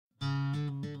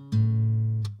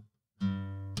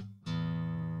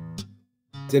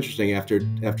interesting after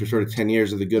sort of 10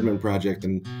 years of the Goodman Project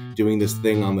and doing this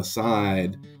thing on the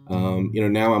side.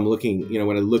 Now I'm looking,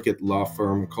 when I look at law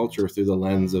firm culture through the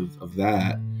lens of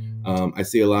that, I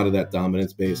see a lot of that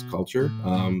dominance-based culture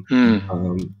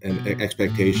and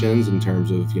expectations in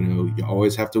terms of, you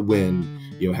always have to win,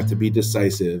 you have to be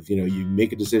decisive, you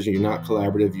make a decision, you're not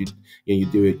collaborative, you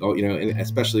do it, and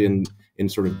especially in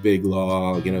sort of big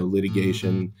law,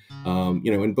 litigation,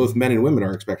 and both men and women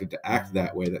are expected to act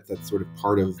that way. That's sort of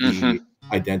part of the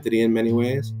identity in many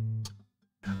ways.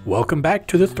 Welcome back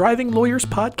to the Thriving Lawyers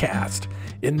Podcast.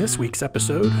 In this week's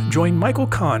episode, join Michael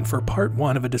Kahn for part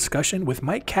 1 of a discussion with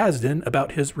Mike Kasdan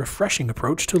about his refreshing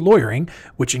approach to lawyering,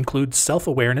 which includes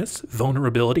self-awareness,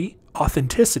 vulnerability,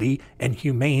 authenticity, and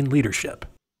humane leadership.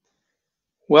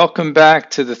 Welcome back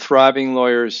to the Thriving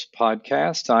Lawyers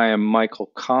Podcast. I am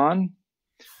Michael Kahn,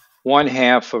 one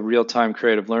half of Real-Time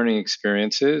Creative Learning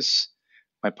Experiences.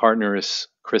 My partner is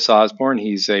Chris Osborne.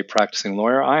 He's a practicing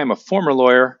lawyer. I am a former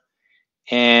lawyer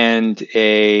and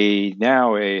I've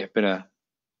been a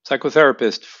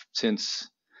psychotherapist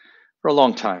for a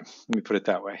long time. Let me put it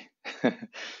that way,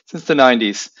 since the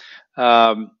 90s.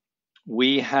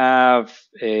 We have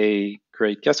a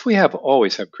great guest. We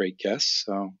always have great guests,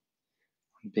 so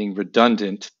I'm being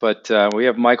redundant, but we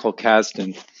have Michael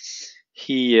Kasdan.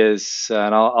 He is,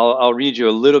 and I'll read you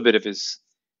a little bit of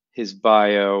his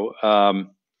bio.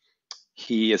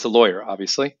 He is a lawyer,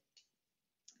 obviously.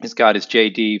 He's got his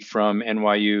JD from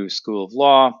NYU School of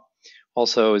Law,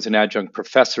 also is an adjunct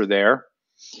professor there.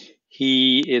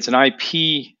 He is an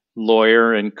IP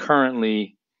lawyer and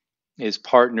currently is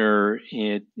partner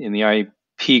in the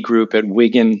IP group at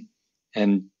Wigan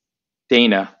and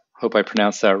Dana. Hope I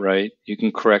pronounced that right. You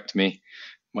can correct me,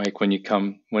 Mike, when you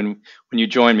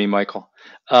join me, Michael.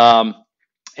 And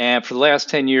for the last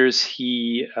 10 years,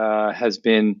 he has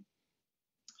been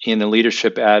in the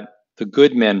leadership at the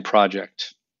Good Men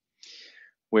Project,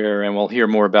 and we'll hear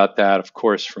more about that, of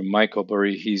course, from Michael, but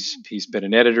he's been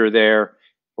an editor there,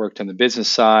 worked on the business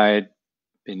side,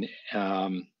 been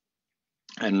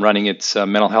and running its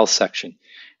mental health section.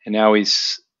 And now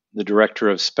he's the director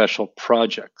of special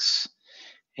projects.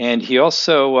 And he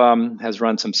also has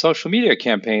run some social media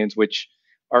campaigns, which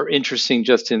are interesting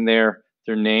just in their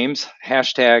names.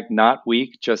 Hashtag not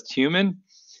weak, just human.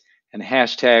 And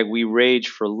hashtag we rage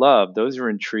for love. Those are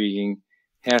intriguing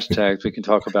hashtags. We can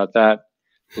talk about that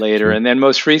later. Sure. And then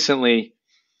most recently,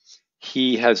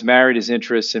 he has married his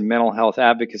interests in mental health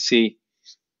advocacy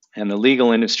and the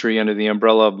legal industry under the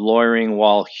umbrella of Lawyering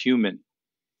While Human.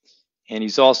 And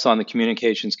he's also on the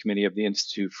communications committee of the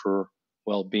Institute for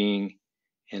Wellbeing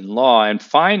in Law. And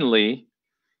finally,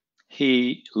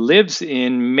 he lives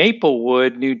in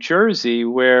Maplewood, New Jersey,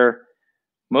 where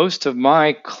most of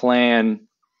my clan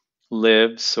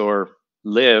lives or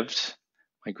lived.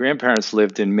 My grandparents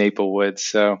lived in Maplewood,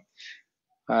 so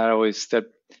that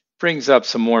brings up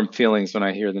some warm feelings when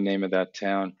I hear the name of that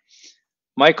town.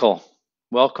 Michael,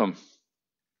 welcome.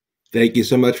 Thank you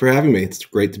so much for having me. It's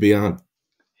great to be on.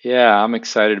 Yeah, I'm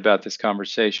excited about this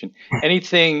conversation.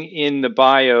 Anything in the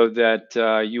bio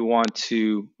that you want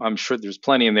to, I'm sure there's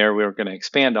plenty in there we're going to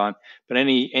expand on, but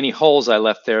any holes I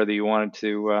left there that you wanted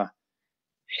to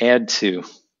add to?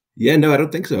 Yeah, no, I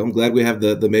don't think so. I'm glad we have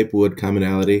the Maplewood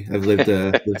commonality. I've lived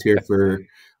here for a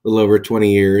little over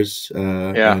 20 years,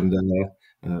 and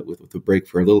with a break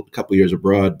for a couple years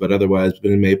abroad, but otherwise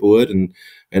been in Maplewood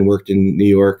and worked in New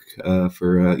York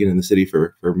for in the city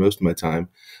for most of my time,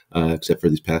 except for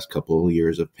these past couple of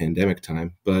years of pandemic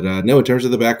time. But no, in terms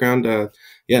of the background,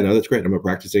 that's great. I'm a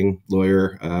practicing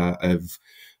lawyer. I've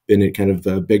been at kind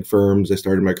of big firms. I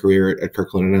started my career at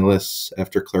Kirkland & Ellis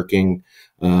after clerking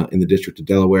in the District of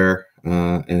Delaware,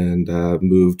 and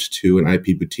moved to an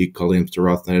IP boutique called Amstel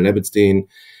Rothstein & Ebenstein.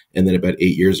 And then about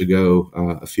 8 years ago,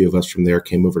 a few of us from there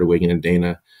came over to Wigan and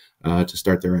Dana to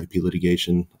start their IP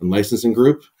litigation and licensing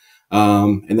group.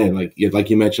 And then, like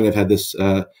you mentioned, I've had this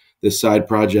side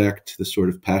project, this sort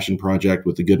of passion project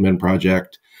with the Good Men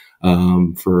Project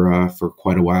for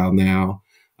quite a while now.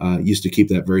 Used to keep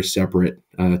that very separate,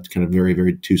 kind of very,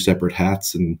 very two separate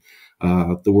hats. And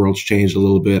the world's changed a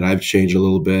little bit. I've changed a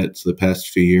little bit. So the past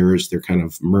few years, they're kind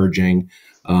of merging.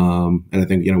 And I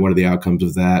think, one of the outcomes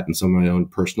of that and some of my own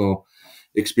personal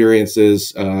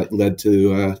experiences led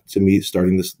to me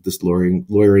starting this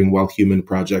Lawyering While Human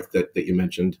project that you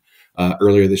mentioned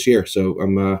earlier this year. So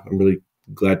I'm really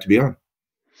glad to be on.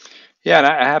 Yeah, and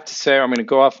I have to say, I'm going to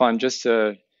go off on just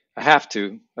a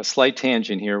slight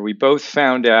tangent here. We both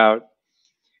found out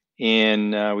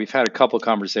we've had a couple of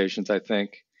conversations, I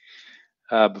think,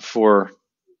 before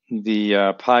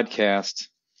the podcast.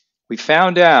 We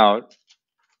found out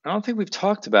I don't think we've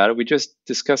talked about it. We just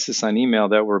discussed this on email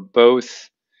that we're both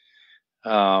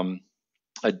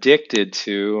addicted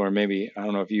to, or maybe, I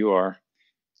don't know if you are,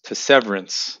 to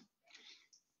Severance,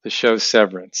 the show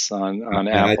Severance on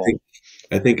Apple.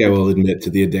 I think I will admit to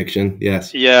the addiction.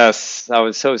 Yes. Yes, I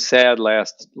was so sad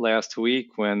last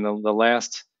week when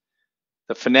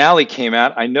the finale came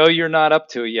out. I know you're not up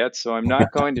to it yet, so I'm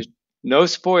not going to, no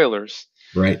spoilers.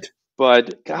 Right.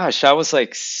 But gosh, I was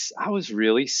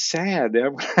really sad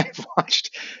when I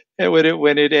watched it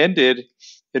when it ended.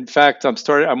 In fact,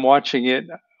 I'm watching it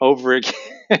over again.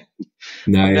 Nice.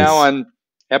 I'm now on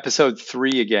episode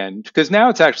 3 again, because now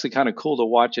it's actually kind of cool to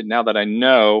watch it now that I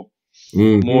know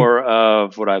more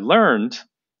of what I learned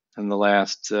in the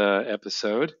last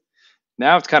episode.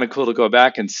 Now it's kind of cool to go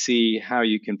back and see how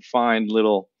you can find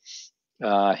little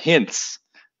hints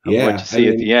of what you see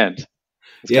at the end.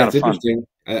 It's kind of fun. Interesting.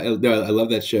 I love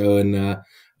that show, and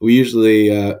we usually,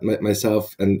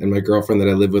 myself and my girlfriend that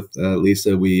I live with,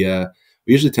 Lisa, we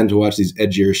usually tend to watch these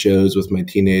edgier shows with my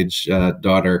teenage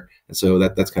daughter, and so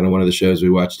that's kind of one of the shows we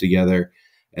watch together.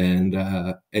 And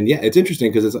yeah, it's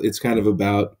interesting because it's kind of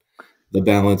about the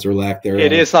balance or lack thereof.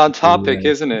 It is on topic,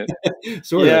 isn't it?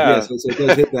 Sort of, yes. Yeah, so it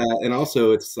does hit that, and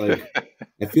also it's like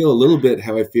I feel a little bit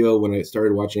how I feel when I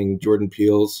started watching Jordan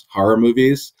Peele's horror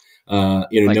movies. Like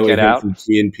knowing him from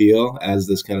Key and Peele as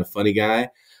this kind of funny guy.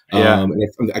 And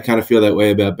I kind of feel that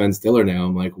way about Ben Stiller now.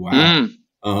 I'm like, wow,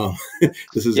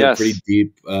 this is a pretty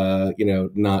deep,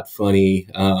 not funny,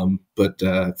 but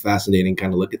fascinating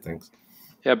kind of look at things.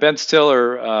 Yeah, Ben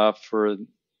Stiller, for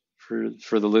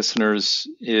the listeners,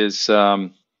 is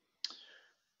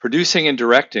producing and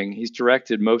directing. He's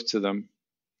directed most of them,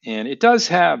 and it does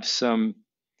have some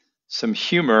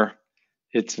humor.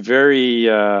 It's very,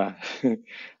 I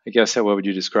guess, what would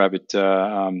you describe it?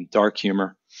 Dark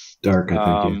humor. Dark,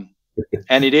 I think.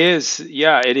 And it is,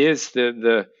 it is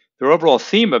the overall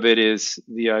theme of it is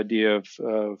the idea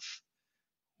of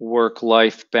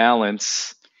work-life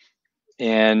balance,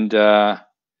 and I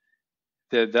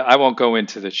won't go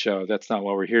into the show. That's not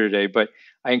why we're here today. But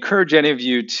I encourage any of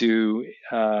you to,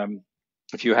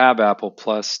 if you have Apple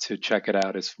Plus, to check it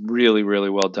out. It's really, really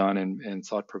well done and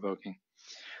thought-provoking.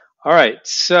 All right,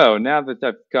 so now that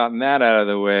I've gotten that out of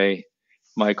the way,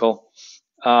 Michael,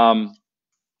 tell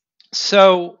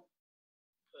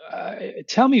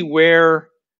me where.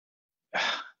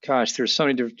 Gosh, there's so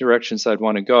many different directions I'd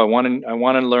want to go. I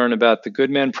want to learn about the Good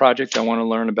Men Project. I want to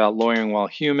learn about Lawyering While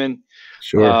Human.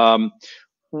 Sure.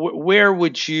 Where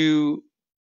would you?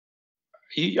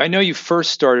 I know you first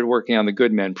started working on the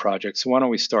Good Men Project, so why don't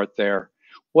we start there?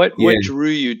 What drew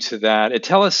you to that?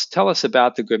 Tell us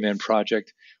about the Good Men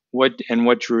Project. What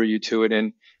drew you to it,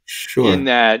 and sure. In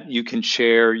that you can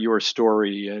share your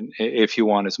story, and if you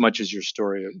want, as much as your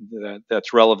story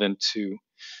that's relevant to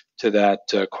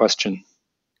that question.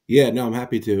 Yeah, no, I'm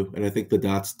happy to, and I think the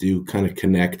dots do kind of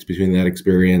connect between that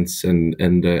experience and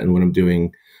what I'm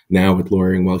doing now with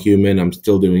Lawyering While Human. I'm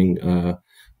still doing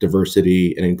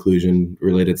diversity and inclusion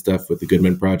related stuff with the Good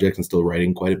Men Project, and still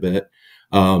writing quite a bit.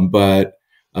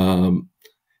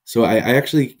 So I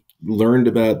actually learned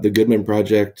about the Good Men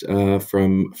Project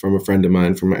from a friend of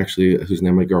mine, who's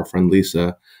now my girlfriend,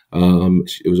 Lisa.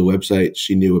 It was a website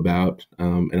she knew about,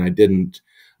 and I didn't.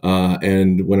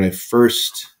 And when I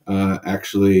first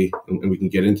and we can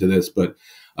get into this, but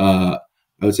I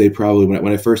would say probably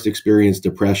when I first experienced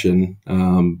depression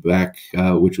back,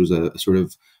 which was a sort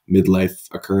of midlife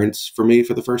occurrence for me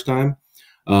for the first time,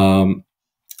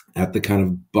 at the kind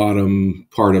of bottom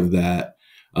part of that,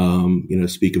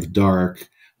 speak of dark,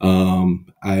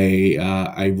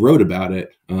 I wrote about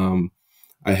it.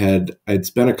 I'd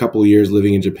spent a couple of years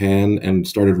living in Japan and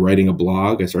started writing a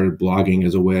blog. I started blogging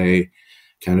as a way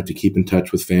kind of to keep in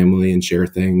touch with family and share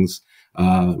things.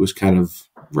 It was kind of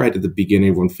right at the beginning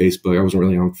of when Facebook, I wasn't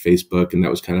really on Facebook, and that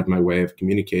was kind of my way of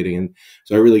communicating. And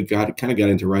so I really got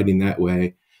into writing that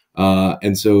way.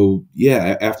 And so,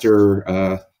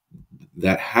 after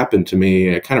that happened to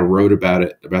me, I kind of wrote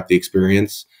about the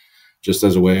experience, just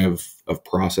as a way of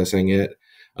processing it.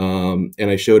 And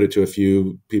I showed it to a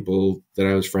few people that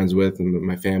I was friends with and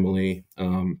my family.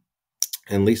 And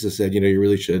Lisa said, you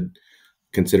really should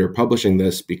consider publishing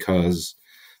this, because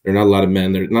there are not a lot of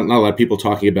men, there are not a lot of people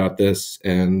talking about this,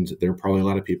 and there are probably a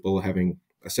lot of people having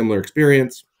a similar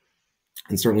experience.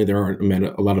 And certainly there aren't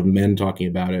a lot of men talking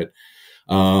about it.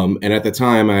 And at the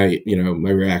time, my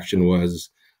reaction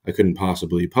was, I couldn't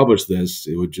possibly publish this.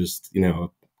 It would just,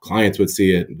 clients would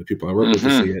see it, and the people I work with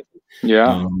would see it.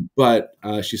 Yeah. But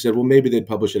she said, well, maybe they'd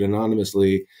publish it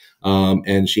anonymously.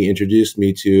 And she introduced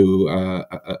me to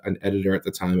an editor at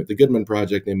the time at the Good Men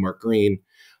Project named Mark Green.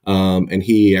 And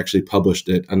he actually published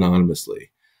it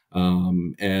anonymously.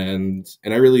 And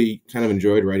I really kind of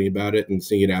enjoyed writing about it and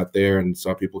seeing it out there, and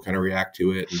saw people kind of react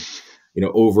to it. And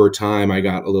over time, I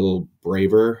got a little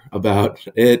braver about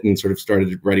it and sort of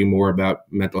started writing more about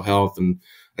mental health and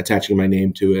attaching my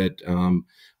name to it.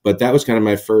 But that was kind of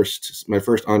my first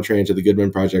entree into the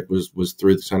Goodman Project was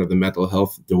through kind of the mental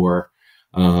health door,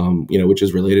 which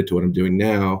is related to what I'm doing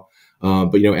now.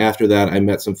 But after that, I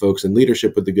met some folks in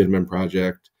leadership with the Goodman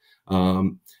Project.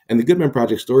 And the Goodman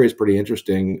Project story is pretty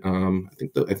interesting. I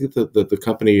think the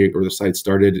company or the site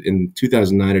started in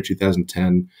 2009 or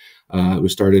 2010. It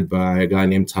was started by a guy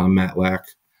named Tom Matlack,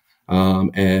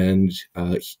 and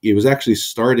it was actually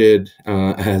started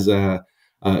as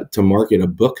to market a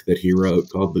book that he wrote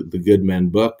called the Good Men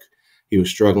Book. He was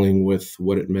struggling with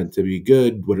what it meant to be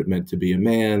good, what it meant to be a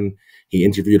man. He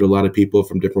interviewed a lot of people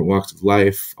from different walks of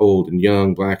life, old and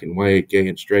young, black and white, gay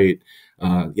and straight,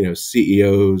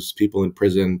 CEOs, people in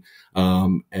prison,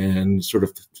 and sort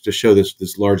of to show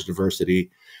this large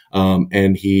diversity.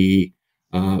 And he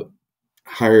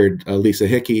hired Lisa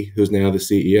Hickey, who's now the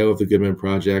CEO of the Goodman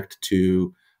Project,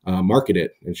 to market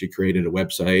it. And she created a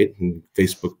website and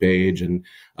Facebook page. And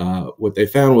what they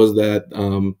found was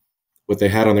that what they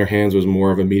had on their hands was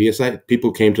more of a media site.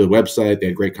 People came to the website, they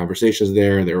had great conversations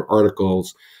there were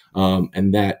articles,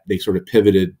 and that they sort of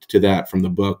pivoted to that from the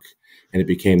book, and it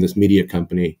became this media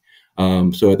company.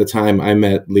 So at the time I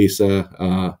met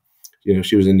Lisa,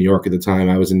 she was in New York at the time.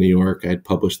 I was in New York. I had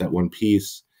published that one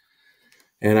piece.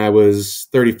 And I was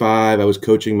 35. I was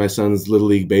coaching my son's Little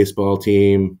League baseball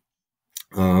team.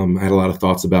 I had a lot of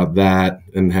thoughts about that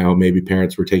and how maybe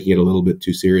parents were taking it a little bit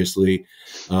too seriously.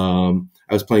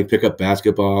 I was playing pickup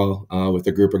basketball with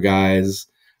a group of guys.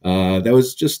 That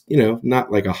was just,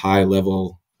 not like a high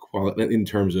level quality in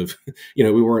terms of,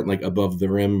 we weren't like above the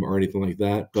rim or anything like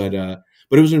that. But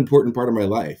it was an important part of my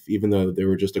life, even though they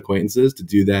were just acquaintances, to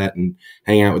do that and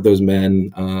hang out with those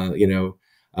men,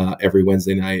 every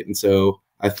Wednesday night. And so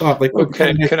I thought, like,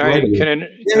 okay, can I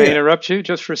interrupt you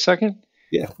just for a second?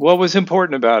 Yeah. What was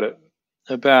important about it?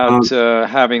 About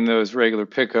having those regular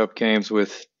pickup games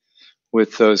with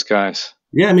those guys?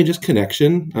 Yeah, I mean, just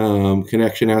connection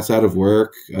outside of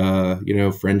work,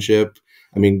 friendship.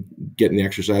 I mean, getting the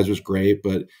exercise was great,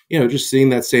 but just seeing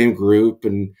that same group,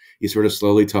 and you sort of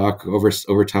slowly talk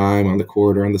over time on the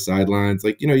court or on the sidelines.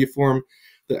 Like, you form.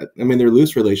 They're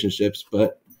loose relationships,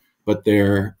 but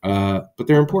they're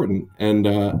important, and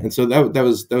so that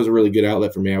was a really good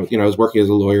outlet for me. I was working as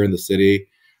a lawyer in the city.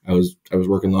 I was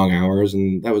working long hours,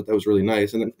 and that was really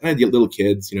nice. And I had little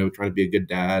kids, trying to be a good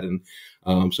dad, and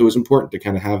so it was important to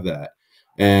kind of have that.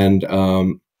 And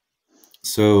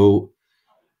so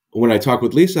when I talked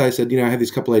with Lisa, I said, I have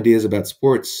these couple ideas about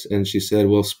sports, and she said,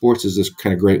 well, sports is this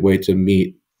kind of great way to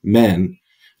meet men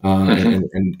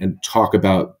and talk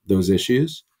about those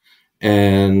issues.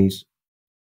 And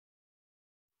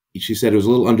she said it was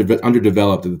a little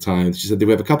underdeveloped at the time. She said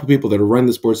we have a couple people that are running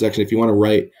the sports section. If you want to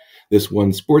write this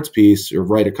one sports piece or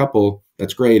write a couple,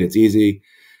 that's great. It's easy.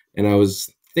 And I was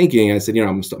thinking, I said,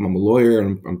 I'm a lawyer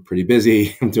and I'm pretty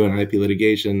busy. I'm doing IP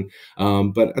litigation,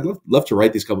 but I'd love to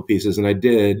write these couple pieces, and I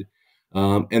did.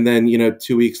 And then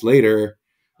 2 weeks later,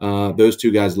 those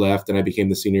two guys left, and I became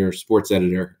the senior sports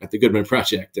editor at the Goodman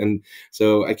Project. And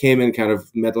so I came in kind of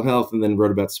mental health and then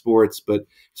wrote about sports, but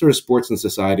sort of sports and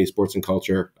society, sports and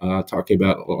culture, talking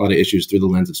about a lot of issues through the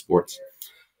lens of sports.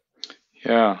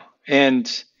 Yeah.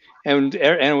 And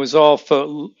it was all,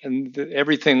 and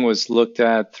everything was looked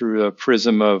at through a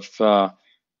prism of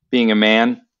being a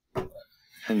man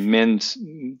and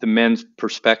the men's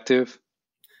perspective.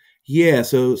 Yeah.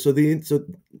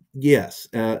 Yes.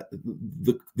 The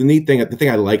neat thing, the thing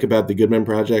I like about the Goodman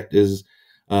Project is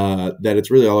that it's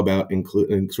really all about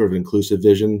sort of inclusive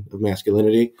vision of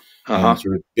masculinity,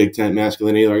 sort of big tent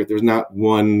masculinity. Like, there's not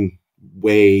one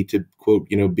way to, quote,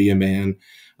 be a man.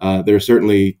 There are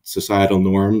certainly societal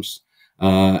norms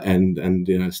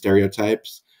and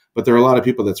stereotypes, but there are a lot of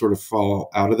people that sort of fall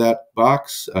out of that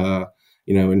box,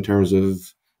 in terms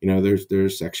of,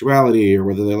 there's sexuality, or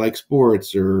whether they like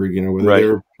sports, or, whether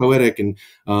they're poetic. And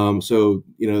so,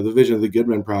 the vision of the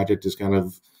Goodman Project is kind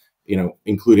of,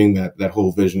 including that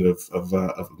whole vision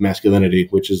of masculinity,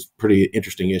 which is a pretty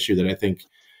interesting issue that I think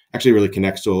actually really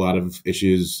connects to a lot of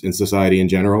issues in society in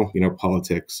general,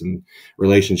 politics and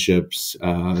relationships,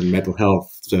 and mental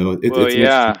health. So it's an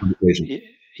interesting conversation.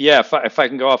 Yeah. If I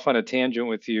can go off on a tangent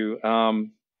with you.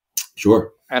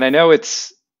 Sure. And I know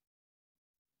it's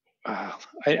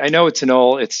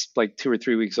it's like 2 or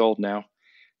 3 weeks old now,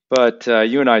 but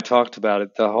you and I talked about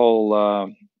it, the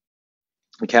whole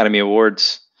Academy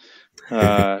Awards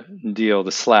deal,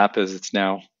 the slap as it's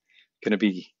now going to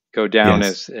be go down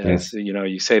Yes. as Yes.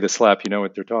 you say the slap, you know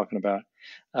what they're talking about.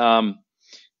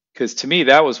 Because to me,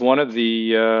 that was one of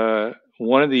the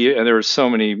and there were so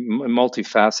many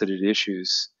multifaceted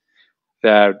issues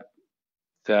that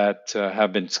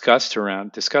have been discussed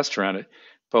around it.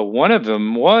 But one of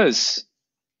them was,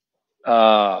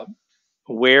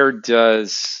 where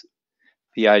does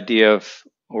the idea of,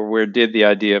 or where did the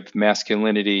idea of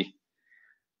masculinity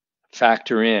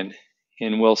factor in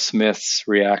Will Smith's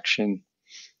reaction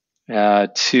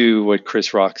to what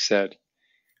Chris Rock said? What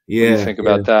do you Yeah. think Yeah.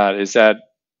 about that?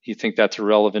 You think that's a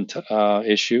relevant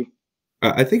issue?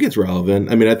 I think it's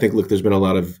relevant. I mean, I think, look, there's been a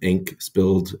lot of ink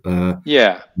spilled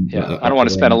Yeah, I don't want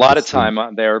to spend a around lot of this, time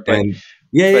on there, but and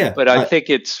yeah. I think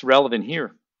it's relevant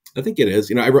here. I think it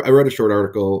is. I wrote a short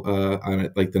article on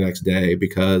it like the next day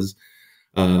because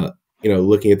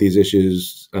looking at these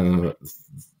issues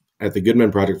at the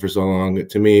Goodman Project for so long,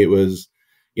 to me it was,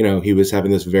 he was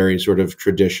having this very sort of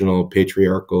traditional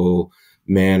patriarchal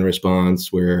man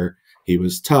response where he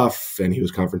was tough and he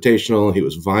was confrontational, he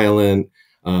was violent,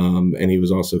 and he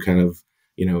was also kind of,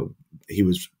 he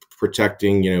was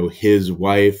protecting, his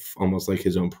wife almost like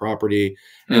his own property.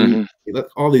 And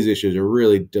all these issues are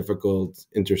really difficult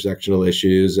intersectional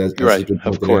issues, as has Right, been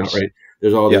of pointed out, course. right?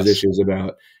 There's all these Yes. issues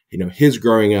about, his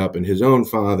growing up and his own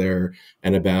father,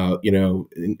 and about,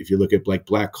 if you look at like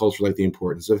Black culture, like the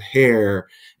importance of hair,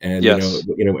 and, Yes.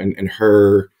 and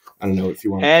her, I don't know if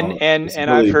you want to call it And I've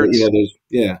disability, but, heard, there's,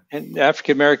 yeah. and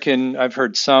African American, I've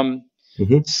heard some,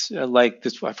 like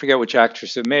this, I forget which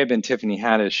actress, it may have been Tiffany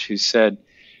Haddish, who said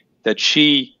that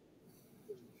she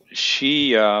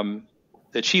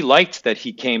liked that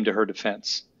he came to her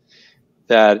defense,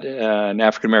 that an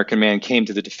African American man came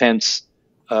to the defense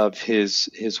of his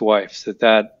wife,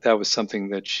 that was something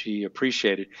that she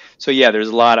appreciated. So yeah, there's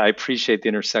a lot. I appreciate the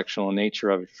intersectional nature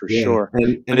of it for sure.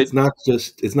 And But it's not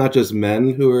just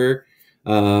men who are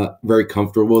very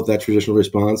comfortable with that traditional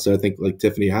response. So I think, like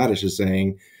Tiffany Haddish is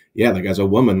saying, yeah, like as a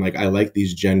woman, like I like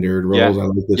these gendered roles.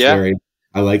 yeah,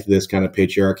 I like this kind of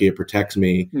patriarchy. It protects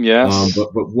me. yes,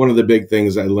 But one of the big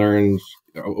things I learned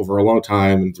over a long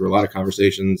time and through a lot of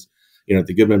conversations, at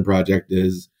the Goodman Project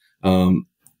is,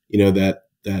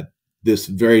 that this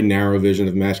very narrow vision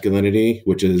of masculinity,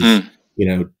 which is,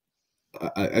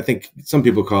 I think some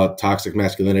people call it toxic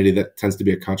masculinity. That tends to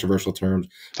be a controversial term.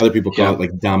 Other people call yeah, it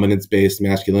like dominance-based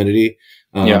masculinity.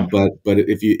 yeah, But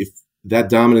if that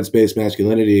dominance-based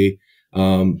masculinity,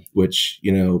 which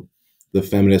the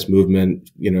feminist movement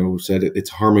said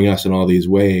it's harming us in all these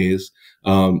ways.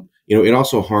 It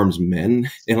also harms men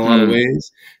in a lot of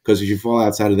ways, because if you fall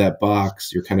outside of that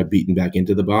box, you're kind of beaten back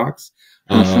into the box.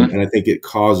 And I think it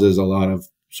causes a lot of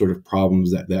sort of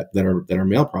problems that are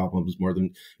male problems more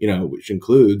than, which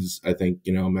includes, I think,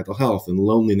 mental health and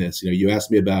loneliness. You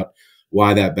asked me about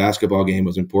why that basketball game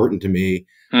was important to me.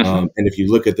 And if you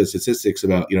look at the statistics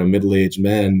about, middle-aged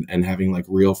men and having like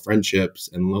real friendships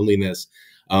and loneliness,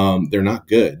 they're not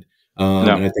good.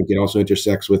 no. And I think it also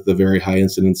intersects with the very high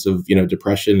incidence of,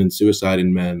 depression and suicide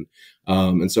in men.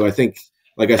 And so I think,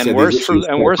 like I said, Worse these issues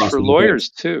worse across for the board. lawyers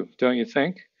too, don't you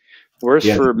think? Worse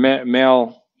Yeah. for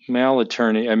male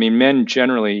attorney. I mean, men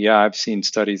generally. Yeah, I've seen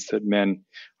studies that men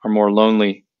are more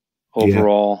lonely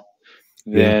overall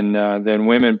than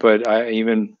women. But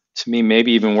to me,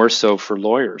 maybe even worse so for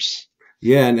lawyers.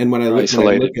 Yeah, and when I look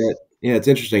Isolated. at, it's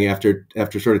interesting, after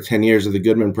sort of 10 years of the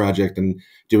Goodman Project and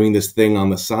doing this thing on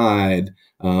the side,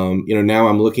 now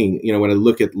I'm looking, when I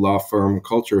look at law firm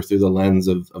culture through the lens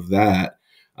of that,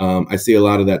 I see a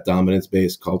lot of that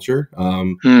dominance-based culture,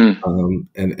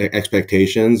 and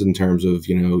expectations in terms of,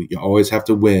 you always have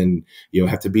to win, you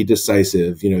have to be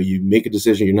decisive, you make a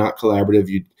decision, you're not collaborative,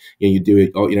 you do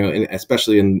it, and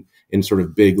especially in sort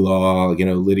of big law,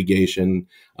 litigation,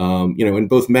 and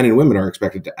both men and women are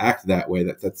expected to act that way.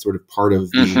 That's sort of part of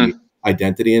the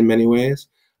identity in many ways.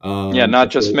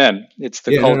 Not just men. It's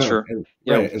the culture.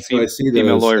 Right. And so I see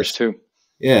female those. lawyers too.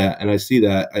 Yeah, and I see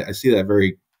that. I see that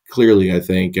very clearly, I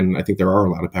think, and I think there are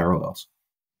a lot of parallels.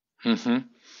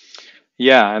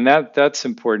 Yeah, and that's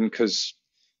important, because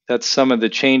that's some of the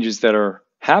changes that are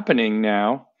happening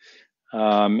now.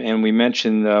 And we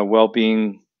mentioned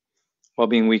well-being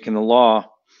week in the law,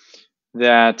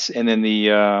 and then the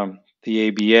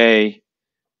ABA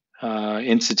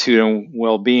Institute on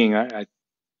Well-being. I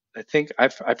think I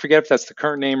forget if that's the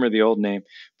current name or the old name,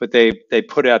 but they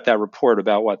put out that report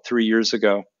about 3 years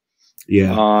ago.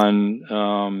 Yeah.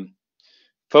 On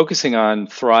focusing on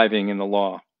thriving in the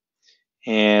law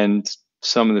and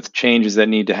some of the changes that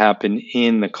need to happen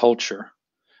in the culture.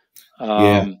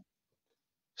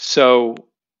 So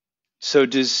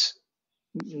does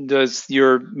does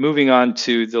you're moving on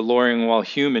to the lawyering while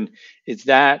human? Is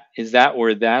that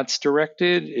where that's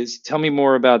directed? Tell me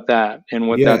more about that and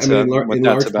what Yeah, I that's mean, what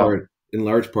that's about. in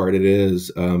large part, it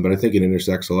is, but I think it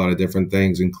intersects a lot of different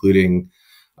things, including,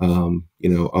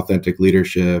 authentic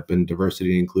leadership and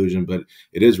diversity and inclusion. But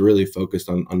it is really focused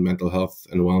on mental health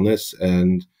and wellness,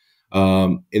 and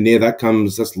yeah,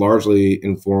 that's largely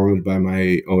informed by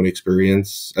my own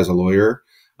experience as a lawyer,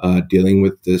 dealing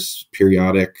with this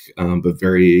periodic but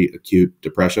very acute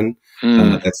depression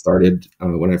that started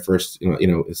when I first,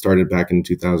 it started back in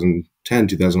 2010,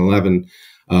 2011.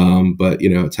 But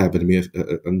it's happened to me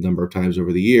a number of times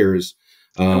over the years.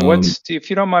 And if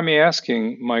you don't mind me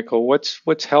asking, Michael,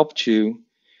 what's helped you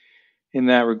in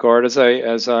that regard? As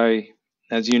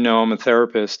you know, I'm a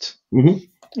therapist,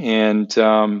 and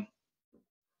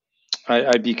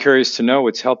I'd be curious to know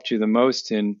what's helped you the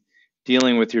most in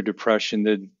dealing with your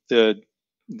depression. As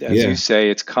you say,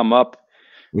 it's come up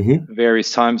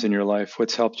various times in your life.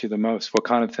 What's helped you the most? What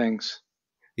kind of things?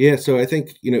 Yeah, so I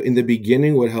think, in the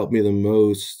beginning, what helped me the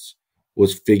most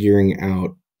was figuring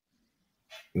out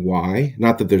why.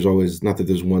 Not that there's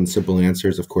one simple answer.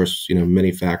 Of course,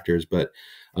 many factors, but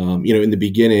in the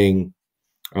beginning,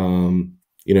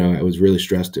 I was really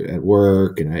stressed at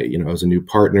work, and I was a new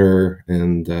partner,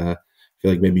 and I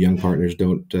feel like maybe young partners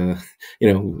don't,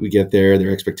 we get their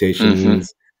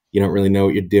expectations. You don't really know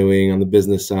what you're doing on the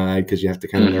business side because you have to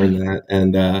kind of learn that,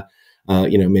 and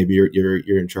maybe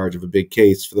you're in charge of a big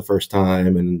case for the first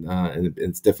time, and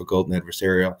it's difficult and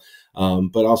adversarial,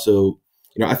 but also.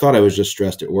 I thought I was just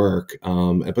stressed at work,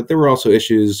 but there were also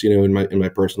issues, in my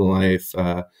personal life,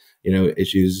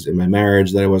 issues in my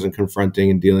marriage that I wasn't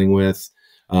confronting and dealing with,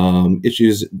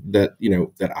 issues that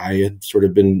that I had sort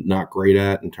of been not great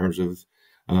at in terms of,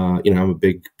 I'm a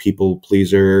big people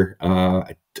pleaser.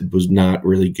 I was not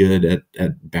really good at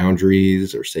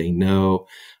boundaries or saying no,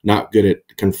 not good at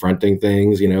confronting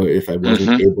things. If I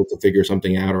wasn't able to figure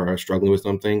something out or I was struggling with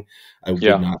something, I would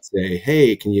not say,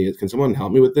 "Hey, can someone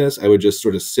help me with this?" I would just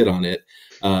sort of sit on it,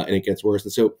 and it gets worse.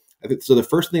 And so I think the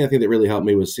first thing I think that really helped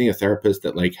me was seeing a therapist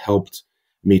that helped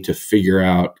me to figure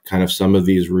out kind of some of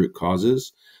these root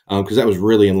causes, because that was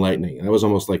really enlightening. That was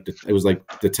almost it was like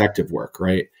detective work,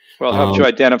 right? Well, helped you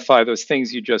identify those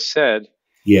things you just said.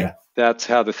 Yeah. That's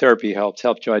how the therapy helped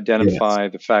you identify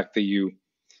the fact that you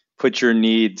put your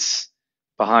needs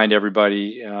behind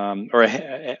everybody, or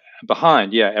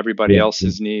behind, everybody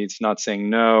else's needs, not saying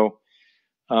no,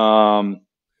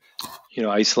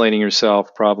 isolating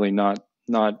yourself, probably not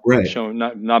showing,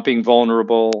 not being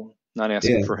vulnerable, not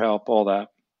asking for help, all that.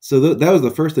 So that was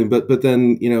the first thing, but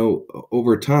then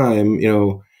over time,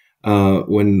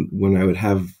 when I would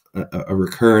have a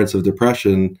recurrence of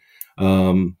depression,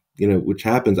 which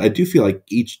happens, I do feel like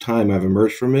each time I've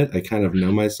emerged from it, I kind of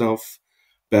know myself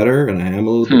better, and I am a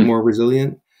little bit more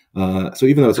resilient. So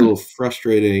even though it's a little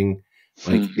frustrating,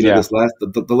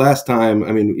 the last time,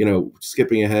 I mean,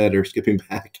 skipping ahead or skipping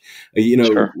back,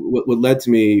 what led to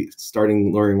me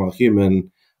starting Lawyering While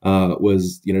Human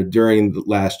was, during the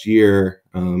last year,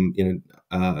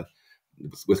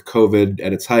 with COVID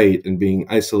at its height and being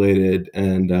isolated,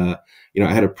 and I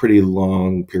had a pretty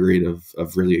long period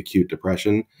of really acute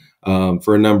depression,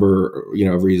 for a number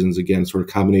of reasons. Again, sort of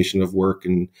combination of work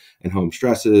and home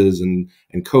stresses and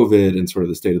COVID and sort of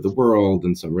the state of the world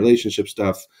and some relationship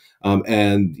stuff,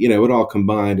 and it all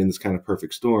combined in this kind of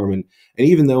perfect storm. And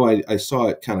even though I saw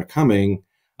it kind of coming,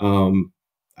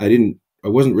 I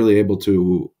wasn't really able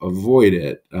to avoid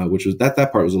it, which was that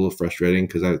part was a little frustrating,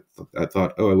 because I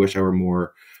thought, oh, I wish I were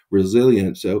more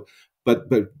resilient. So, but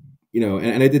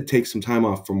and I did take some time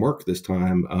off from work this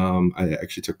time. I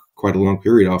actually took quite a long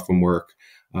period off from work,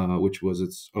 which was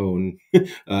its own,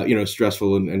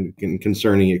 stressful and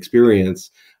concerning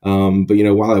experience. But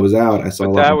while I was out, I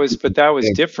saw but that was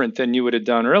different than you would have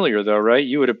done earlier, though, right?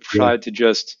 You would have tried to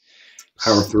just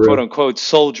power through, quote unquote,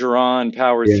 soldier on,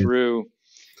 power through.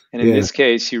 And in this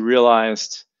case, you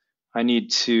realized, I need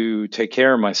to take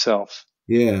care of myself.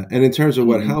 Yeah. And in terms of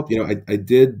what helped, I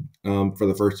did, for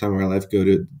the first time in my life, go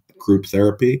to group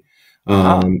therapy,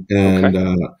 and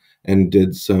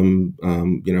did some,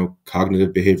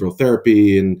 cognitive behavioral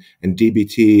therapy and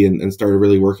DBT, and started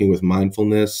really working with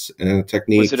mindfulness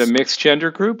techniques. Was it a mixed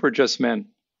gender group or just men?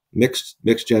 Mixed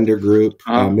gender group,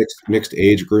 mixed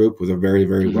age group with a very,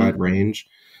 very wide range.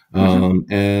 I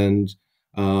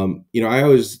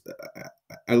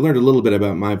learned a little bit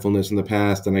about mindfulness in the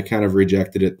past, and I kind of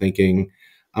rejected it, thinking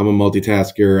I'm a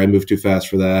multitasker. I move too fast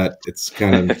for that. It's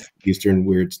kind of Eastern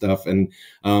weird stuff. And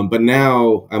but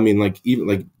now, I mean,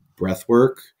 even breath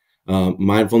work,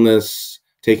 mindfulness,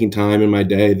 taking time in my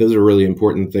day, those are really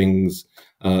important things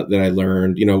that I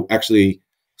learned. Actually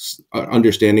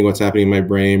understanding what's happening in my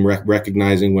brain,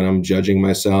 recognizing when I'm judging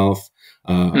myself.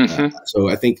 So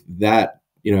I think that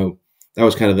that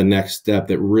was kind of the next step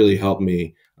that really helped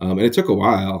me. And it took a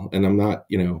while, and I'm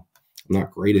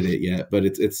not great at it yet, but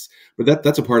but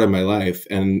that's a part of my life,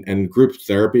 and group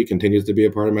therapy continues to be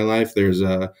a part of my life. There's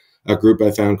a group I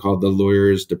found called the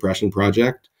Lawyers Depression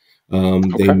Project.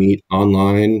 They meet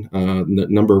online,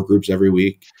 number of groups every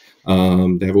week. They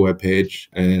have a webpage,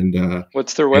 and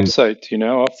what's their website? Do you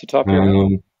know off the top of your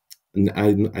head?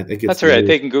 I think it's That's all right.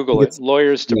 They can Google it. it's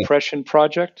Lawyers yeah, Depression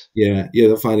Project. yeah,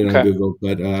 they'll find it on Okay. Google.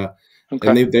 But and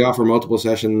Okay. they offer multiple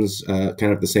sessions kind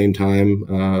of at the same time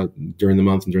during the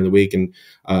month and during the week. And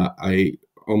I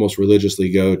almost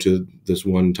religiously go to this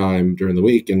one time during the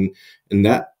week, and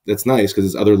that's nice because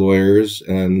it's other lawyers,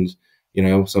 and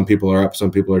some people are up,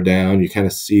 some people are down. You kind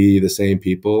of see the same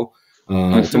people.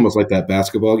 It's almost like that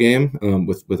basketball game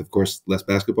with of course less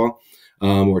basketball.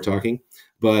 We're talking,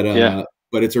 but Yeah.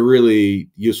 but it's a really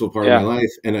useful part of my Yeah.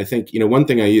 life. And I think one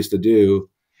thing I used to do,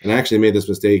 and I actually made this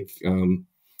mistake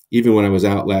even when I was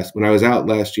out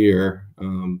last year.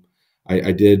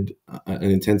 I did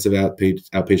an intensive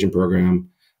outpatient program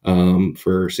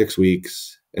for 6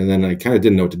 weeks, and then I kind of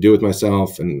didn't know what to do with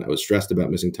myself, and I was stressed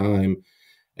about missing time.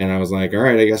 And I was like, all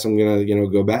right, I guess I'm gonna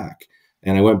go back.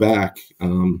 And I went back,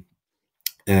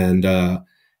 and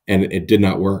it did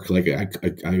not work. Like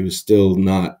I was still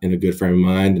not in a good frame of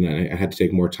mind, and I had to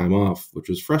take more time off, which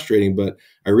was frustrating. But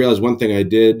I realized one thing I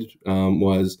did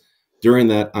was during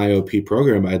that IOP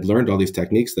program, I had learned all these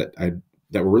techniques that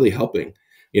were really helping.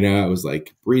 I was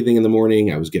like breathing in the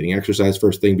morning. I was getting exercise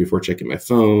first thing before checking my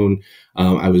phone.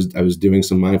 I was doing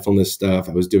some mindfulness stuff.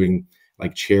 I was doing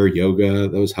like chair yoga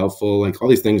that was helpful. Like all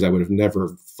these things I would have never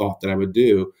thought that I would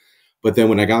do. But then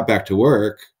when I got back to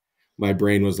work, my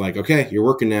brain was like, okay, you're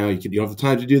working now. You don't have the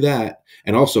time to do that.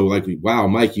 And also like, wow,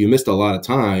 Mike, you missed a lot of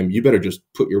time. You better just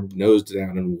put your nose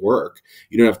down and work.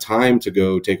 You don't have time to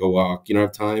go take a walk. You don't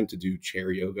have time to do chair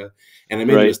yoga. And I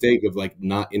made the mistake of like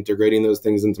not integrating those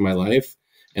things into my life.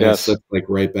 And I slipped like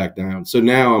right back down. So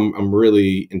now I'm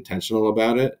really intentional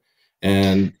about it.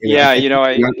 And Yeah.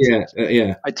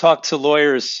 I talk to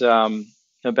lawyers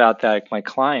about that, my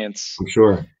clients, I'm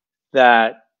sure.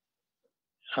 that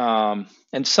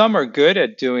and some are good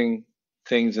at doing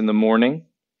things in the morning,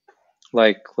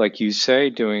 like you say,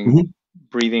 doing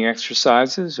breathing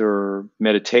exercises or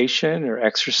meditation or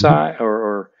exercise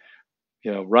or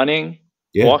running,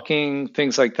 walking,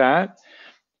 things like that.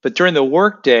 But during the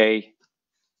workday,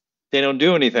 they don't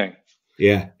do anything.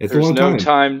 Yeah, it's There's a long no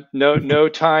time. time, no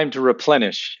time to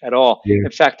replenish at all. Yeah.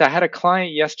 In fact, I had a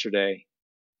client yesterday.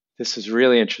 This is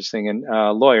really interesting. And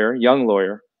a lawyer, young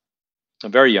lawyer,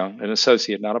 very young, an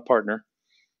associate, not a partner.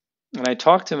 And I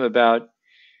talked to him about.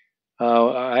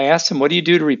 I asked him, "What do you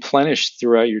do to replenish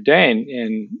throughout your day?"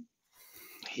 And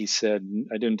he said,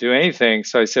 "I didn't do anything."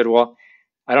 So I said, "Well,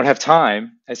 I don't have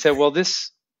time." I said, "Well,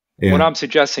 what Yeah. I'm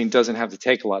suggesting doesn't have to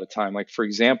take a lot of time. Like, for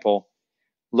example,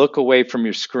 look away from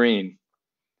your screen.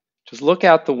 Just look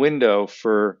out the window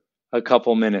for a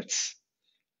couple minutes,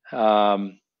 I know.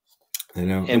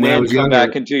 And and when I then was come younger,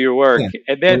 back and do your work. yeah.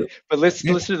 And then, but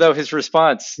listen to though his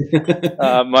response,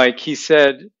 Mike. He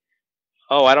said,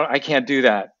 "Oh, I can't do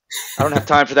that. I don't have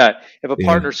time for that. If a Yeah.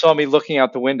 partner saw me looking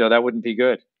out the window, that wouldn't be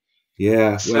good."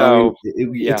 Yeah. Well, I mean, So,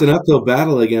 it's yeah, an uphill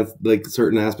battle against like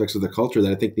certain aspects of the culture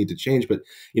that I think need to change. But,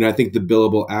 I think the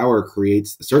billable hour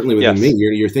creates, certainly within me,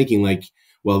 yes, you're thinking like,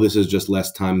 well, this is just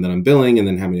less time that I'm billing. And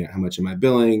then how much am I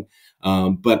billing?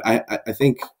 But I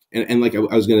think, and like, I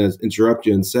was going to interrupt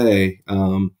you and say,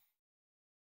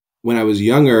 when I was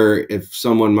younger, if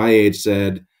someone my age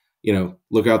said,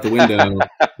 look out the window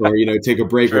or, take a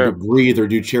break or to true. breathe or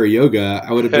do chair yoga,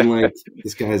 I would have been like,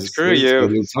 Screw what is this guy you.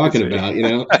 even talking about?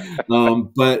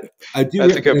 But I do,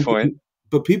 That's a good point.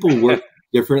 but people work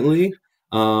differently.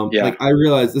 Yeah. Like I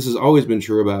realize this has always been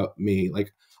true about me.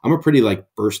 Like I'm a pretty like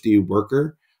bursty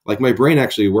worker. Like my brain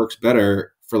actually works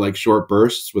better for like short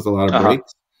bursts with a lot of Uh huh.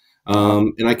 breaks. Uh huh.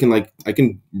 And I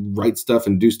can write stuff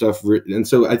and do stuff, and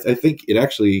so I think it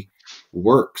actually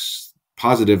works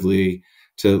positively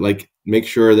to like make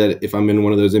sure that if I'm in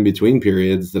one of those in between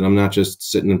periods, that I'm not just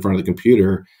sitting in front of the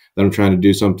computer, that I'm trying to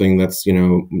do something that's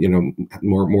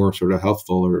more sort of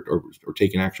healthful or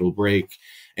take an actual break.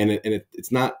 And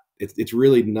it's not. It's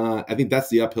really not. I think that's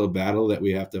the uphill battle that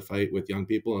we have to fight with young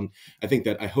people. And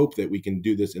I hope that we can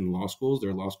do this in law schools. There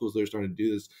are law schools that are starting to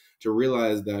do this, to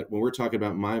realize that when we're talking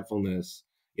about mindfulness,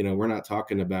 we're not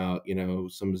talking about,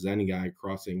 some Zen guy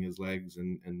crossing his legs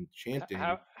and chanting.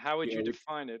 How would You you know,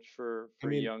 define it for I a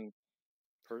mean, young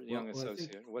well, I think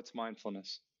associate? What's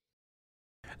mindfulness?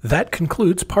 That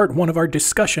concludes part 1 of our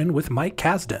discussion with Mike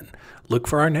Kasdan. Look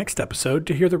for our next episode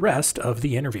to hear the rest of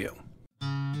the interview.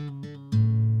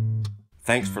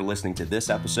 Thanks for listening to this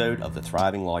episode of the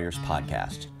Thriving Lawyers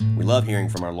Podcast. We love hearing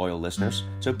from our loyal listeners,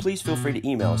 so please feel free to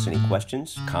email us any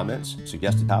questions, comments,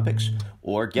 suggested topics,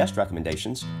 or guest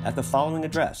recommendations at the following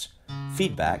address: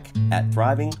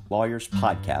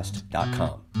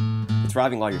 feedback@thrivinglawyerspodcast.com. The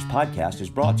Thriving Lawyers Podcast is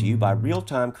brought to you by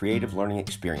Real-Time Creative Learning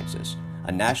Experiences,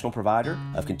 a national provider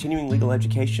of continuing legal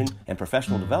education and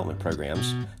professional development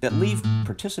programs that leave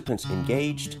participants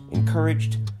engaged,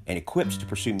 encouraged, and equipped to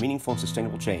pursue meaningful and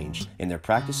sustainable change in their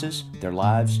practices, their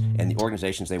lives, and the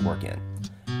organizations they work in.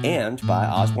 And by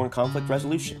Osborne Conflict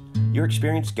Resolution, your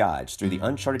experienced guides through the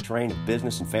uncharted terrain of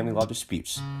business and family law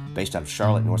disputes, based out of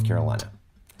Charlotte, North Carolina.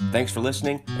 Thanks for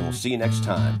listening, and we'll see you next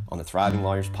time on the Thriving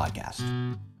Lawyers Podcast.